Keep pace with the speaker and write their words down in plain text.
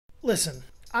Listen,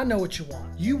 I know what you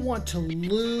want. You want to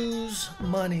lose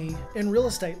money in real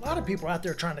estate. A lot of people are out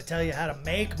there trying to tell you how to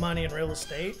make money in real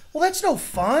estate. Well, that's no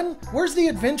fun. Where's the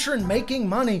adventure in making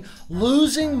money?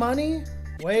 Losing money?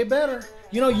 Way better.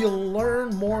 You know, you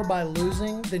learn more by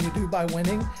losing than you do by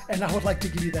winning, and I would like to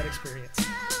give you that experience.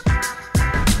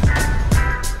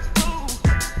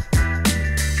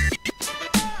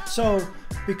 So,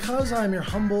 because I'm your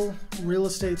humble real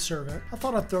estate servant, I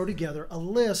thought I'd throw together a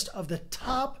list of the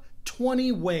top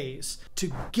 20 ways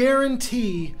to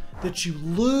guarantee that you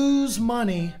lose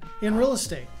money in real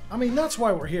estate. I mean, that's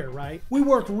why we're here, right? We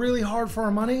work really hard for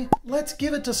our money. Let's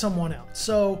give it to someone else.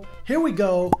 So here we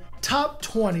go, top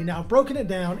 20. Now, I've broken it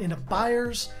down into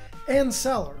buyers and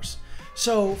sellers.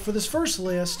 So for this first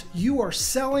list, you are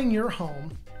selling your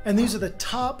home, and these are the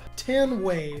top 10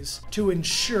 ways to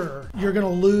ensure you're gonna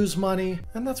lose money,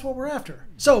 and that's what we're after.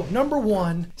 So number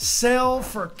one, sell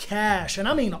for cash, and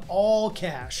I mean all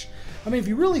cash. I mean, if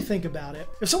you really think about it,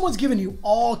 if someone's giving you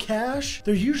all cash,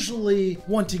 they're usually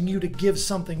wanting you to give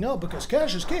something up because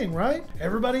cash is king, right?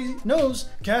 Everybody knows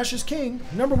cash is king.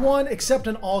 Number one, accept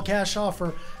an all cash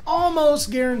offer.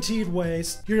 Almost guaranteed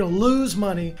ways you're gonna lose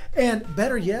money, and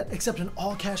better yet, accept an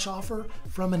all cash offer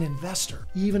from an investor.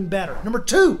 Even better. Number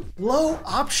two, low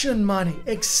option money.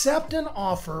 Accept an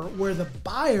offer where the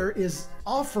buyer is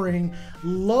offering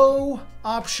low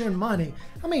option money.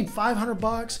 I mean, 500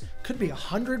 bucks, could be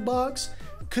 100 bucks,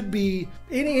 could be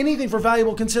anything for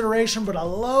valuable consideration, but a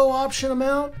low option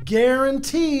amount,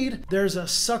 guaranteed there's a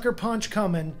sucker punch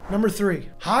coming. Number three,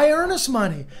 high earnest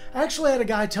money. I actually had a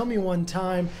guy tell me one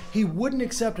time he wouldn't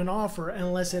accept an offer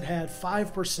unless it had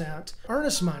 5%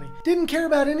 earnest money. Didn't care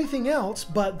about anything else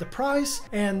but the price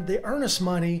and the earnest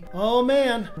money. Oh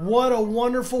man, what a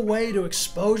wonderful way to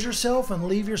expose yourself and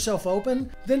leave yourself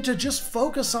open than to just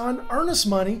focus on earnest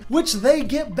money, which they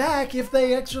get back if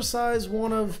they exercise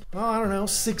one of, I don't know,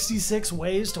 66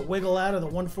 ways to wiggle out of the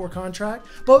 1-4 contract.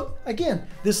 But again,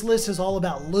 this list is all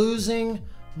about losing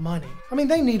money. I mean,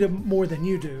 they need it more than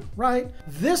you do, right?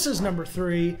 This is number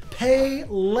three, pay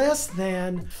less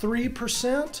than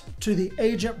 3% to the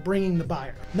agent bringing the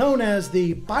buyer. Known as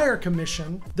the buyer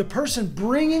commission, the person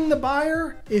bringing the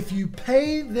buyer, if you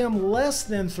pay them less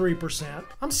than 3%,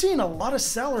 I'm seeing a lot of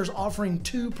sellers offering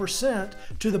 2%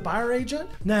 to the buyer agent.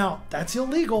 Now, that's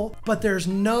illegal, but there's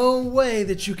no way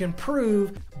that you can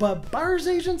prove, but buyer's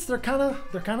agents, they're kind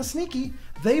of sneaky.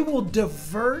 They will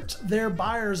divert their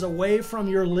buyers away from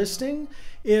your listing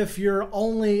if you're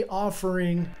only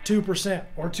offering 2%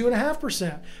 or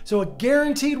 2.5%. So a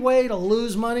guaranteed way to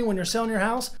lose money when you're selling your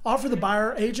house, offer the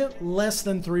buyer agent less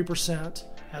than 3%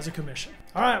 as a commission.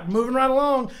 All right, moving right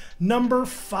along. Number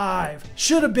five,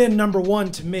 should have been number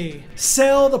one to me.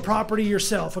 Sell the property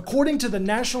yourself. According to the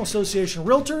National Association of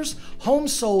Realtors,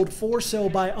 homes sold for sale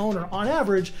by owner on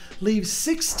average leave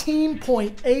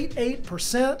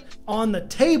 16.88% on the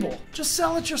table. Just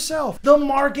sell it yourself. The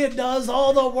market does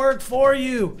all the work for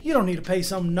you. You don't need to pay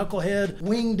some knucklehead,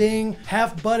 wing-ding,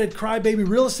 half-butted crybaby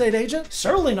real estate agent.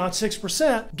 Certainly not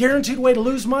 6%. Guaranteed way to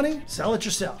lose money? Sell it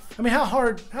yourself. I mean, how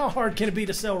hard can it be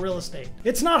to sell real estate?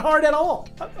 It's not hard at all,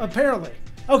 apparently.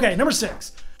 Okay, number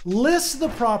six, list the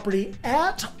property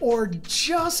at or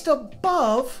just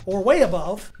above or way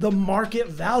above the market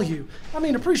value. I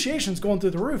mean, appreciation's going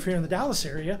through the roof here in the Dallas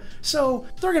area, so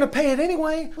they're gonna pay it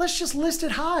anyway. Let's just list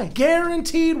it high.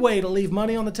 Guaranteed way to leave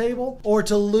money on the table or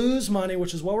to lose money,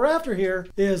 which is what we're after here,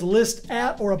 is list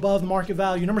at or above market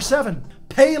value. Number seven,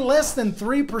 pay less than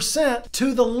 3%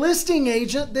 to the listing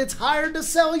agent that's hired to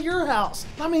sell your house.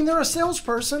 I mean, they're a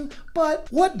salesperson, but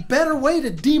what better way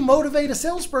to demotivate a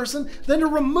salesperson than to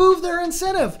remove their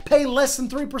incentive? Pay less than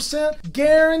 3%,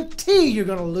 guarantee you're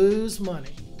gonna lose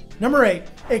money. Number eight,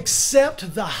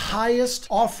 accept the highest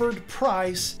offered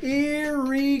price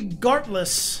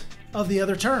irregardless of the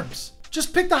other terms.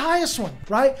 Just pick the highest one,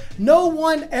 right? No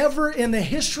one ever in the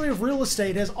history of real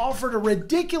estate has offered a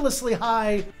ridiculously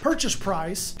high purchase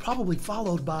price, probably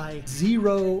followed by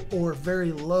zero or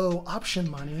very low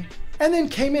option money, and then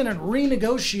came in and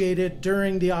renegotiated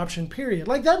during the option period.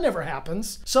 Like, that never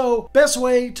happens. So best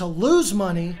way to lose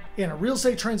money in a real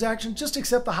estate transaction, just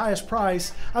accept the highest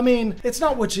price. I mean, it's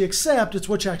not what you accept, it's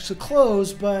what you actually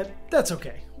close, but that's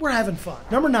okay. We're having fun.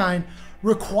 Number nine,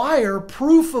 require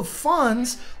proof of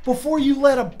funds before you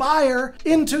let a buyer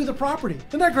into the property.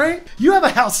 Isn't that great? You have a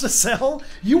house to sell,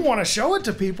 you want to show it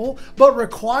to people, but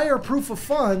require proof of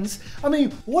funds. I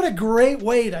mean, what a great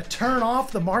way to turn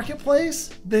off the marketplace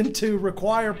than to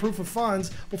require proof of funds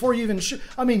before you even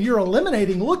I mean, you're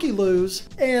eliminating looky-loos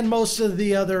and most of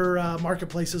the other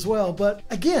marketplace as well. But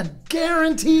again,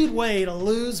 guaranteed way to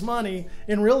lose money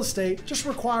in real estate. Just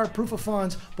require proof of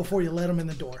funds before before you let them in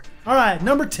the door. All right,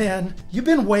 number 10, you've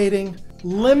been waiting.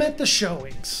 Limit the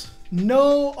showings.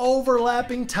 No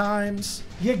overlapping times.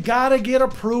 You gotta get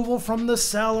approval from the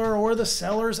seller or the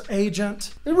seller's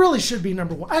agent. It really should be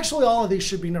number 1. Actually, all of these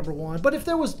should be number 1. But if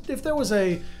there was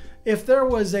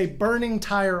a burning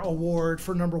tire award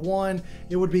for number 1,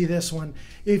 it would be this one.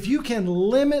 If you can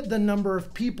limit the number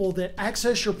of people that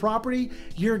access your property,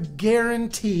 you're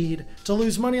guaranteed to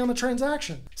lose money on the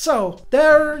transaction. So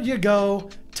there you go.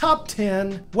 Top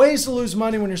 10 ways to lose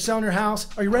money when you're selling your house.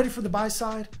 Are you ready for the buy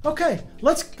side? Okay,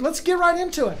 let's get right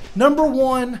into it. Number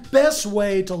 1, best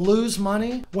way to lose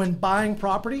money when buying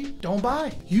property, don't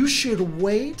buy. You should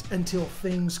wait until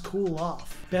things cool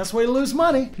off. Best way to lose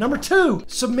money. Number 2,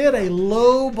 submit a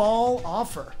low ball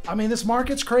offer. I mean, this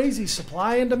market's crazy,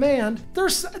 supply and demand.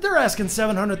 They're asking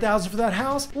 $700,000 for that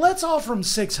house. Let's offer them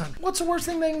 $600,000. What's the worst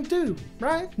thing they can do,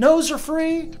 right? No's are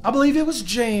free. I believe it was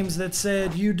James that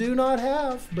said, you do not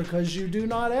have because you do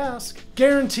not ask.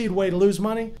 Guaranteed way to lose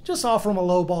money. Just offer them a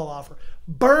low ball offer.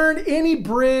 Burn any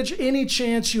bridge, any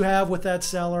chance you have with that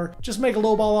seller. Just make a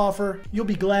lowball offer. You'll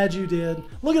be glad you did.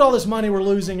 Look at all this money we're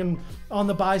losing on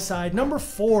the buy side. Number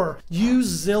 4,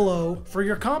 use Zillow for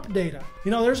your comp data.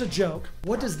 You know, there's a joke.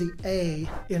 What does the A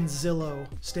in Zillow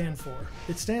stand for?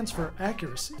 It stands for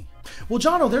accuracy. Well,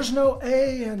 Jono, there's no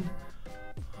A in...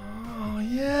 Oh,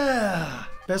 yeah.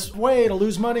 Best way to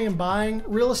lose money in buying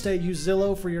real estate, use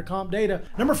Zillow for your comp data.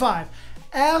 Number 5,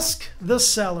 ask the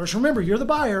sellers. Remember, you're the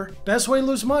buyer. Best way to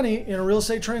lose money in a real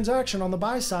estate transaction on the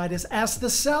buy side is ask the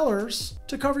sellers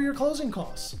to cover your closing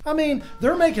costs. I mean,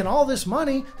 they're making all this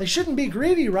money. They shouldn't be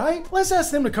greedy, right? Let's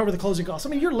ask them to cover the closing costs. I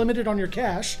mean, you're limited on your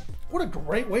cash. What a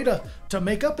great way to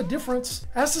make up a difference.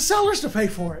 Ask the sellers to pay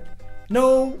for it.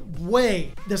 No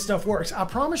way this stuff works. I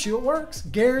promise you it works.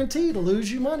 Guaranteed to lose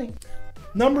you money.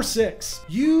 Number 6,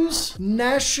 use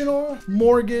national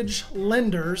mortgage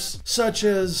lenders such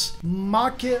as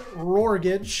Market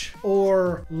Mortgage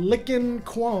or Lickin'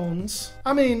 Quones.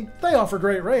 I mean, they offer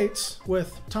great rates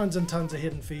with tons and tons of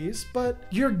hidden fees, but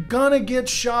you're gonna get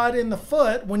shot in the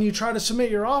foot when you try to submit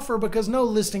your offer because no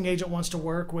listing agent wants to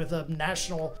work with a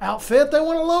national outfit. They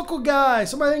want a local guy,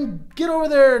 somebody can get over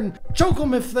there and choke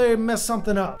them if they mess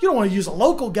something up. You don't want to use a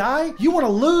local guy. You want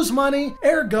to lose money,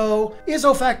 ergo,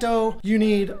 ipso facto, you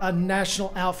need a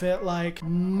national outfit like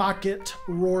Market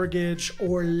Mortgage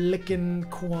or Lickin'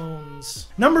 Quones.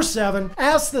 Number 7,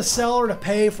 ask the seller to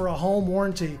pay for a home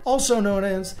warranty, also known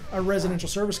as a residential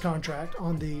service contract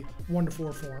on the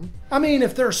 1-4 form. I mean,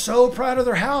 if they're so proud of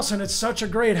their house and it's such a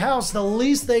great house, the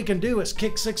least they can do is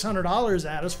kick $600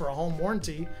 at us for a home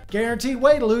warranty. Guaranteed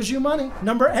way to lose you money.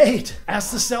 Number 8,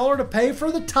 ask the seller to pay for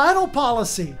the title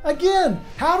policy. Again,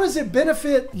 how does it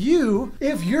benefit you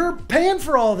if you're paying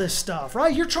for all this stuff,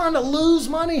 right? You're trying to lose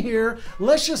money here.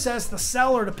 Let's just ask the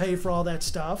seller to pay for all that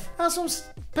stuff. Ask them to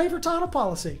pay for title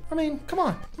policy. I mean, come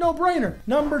on, no brainer.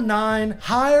 Number 9,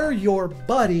 hire your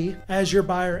buddy as your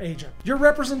buyer agent. Your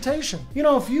representation. You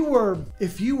know,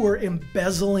 if you were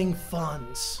embezzling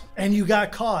funds and you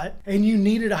got caught and you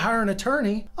needed to hire an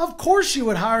attorney, of course you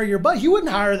would hire your buddy. You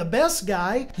wouldn't hire the best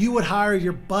guy. You would hire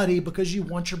your buddy because you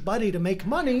want your buddy to make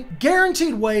money.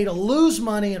 Guaranteed way to lose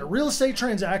money in a real estate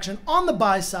transaction on the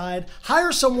buy side.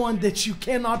 Hire someone that you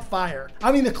cannot fire.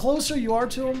 I mean, the closer you are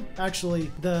to them,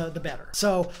 actually, the better.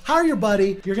 So hire your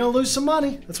buddy. You're going to lose some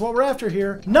money. That's what we're after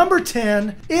here. Number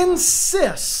 10,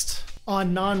 insist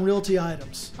on non-realty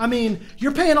items. I mean,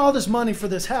 you're paying all this money for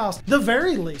this house. The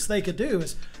very least they could do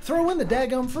is throw in the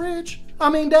daggum fridge. I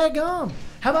mean, daggum.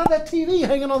 How about that TV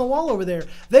hanging on the wall over there?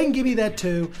 They can give me that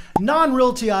too.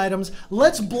 Non-realty items.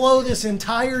 Let's blow this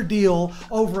entire deal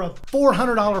over a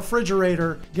 $400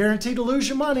 refrigerator. Guaranteed to lose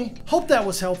your money. Hope that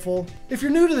was helpful. If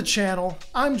you're new to the channel,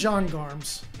 I'm John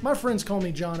Garms. My friends call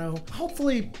me Jono.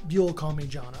 Hopefully you'll call me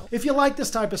Jono. If you like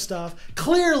this type of stuff,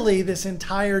 clearly this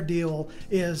entire deal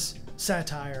is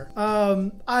satire.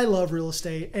 I love real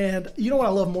estate, and you know what I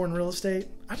love more than real estate?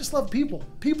 I just love people.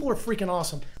 People are freaking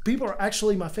awesome. People are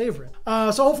actually my favorite.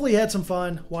 So hopefully you had some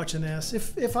fun watching this.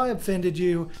 If I offended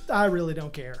you, I really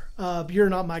don't care. You're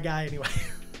not my guy anyway.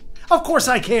 Of course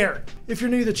I care. If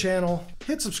you're new to the channel,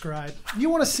 hit subscribe. You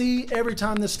want to see every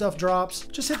time this stuff drops,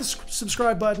 just hit the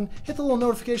subscribe button, hit the little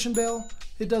notification bell.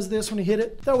 It does this when you hit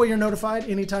it. That way you're notified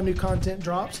anytime new content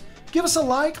drops. Give us a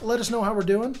like, let us know how we're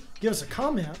doing. Give us a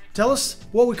comment. Tell us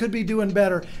what we could be doing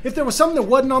better. If there was something that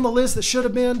wasn't on the list that should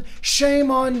have been, shame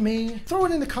on me. Throw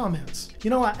it in the comments.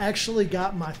 You know, I actually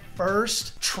got my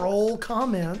first troll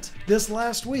comment this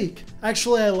last week.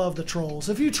 Actually, I love the trolls.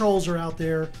 If you trolls are out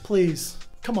there, please,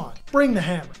 come on, bring the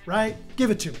hammer, right? Give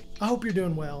it to me. I hope you're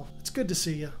doing well. It's good to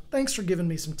see you. Thanks for giving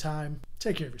me some time.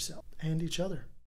 Take care of yourself and each other.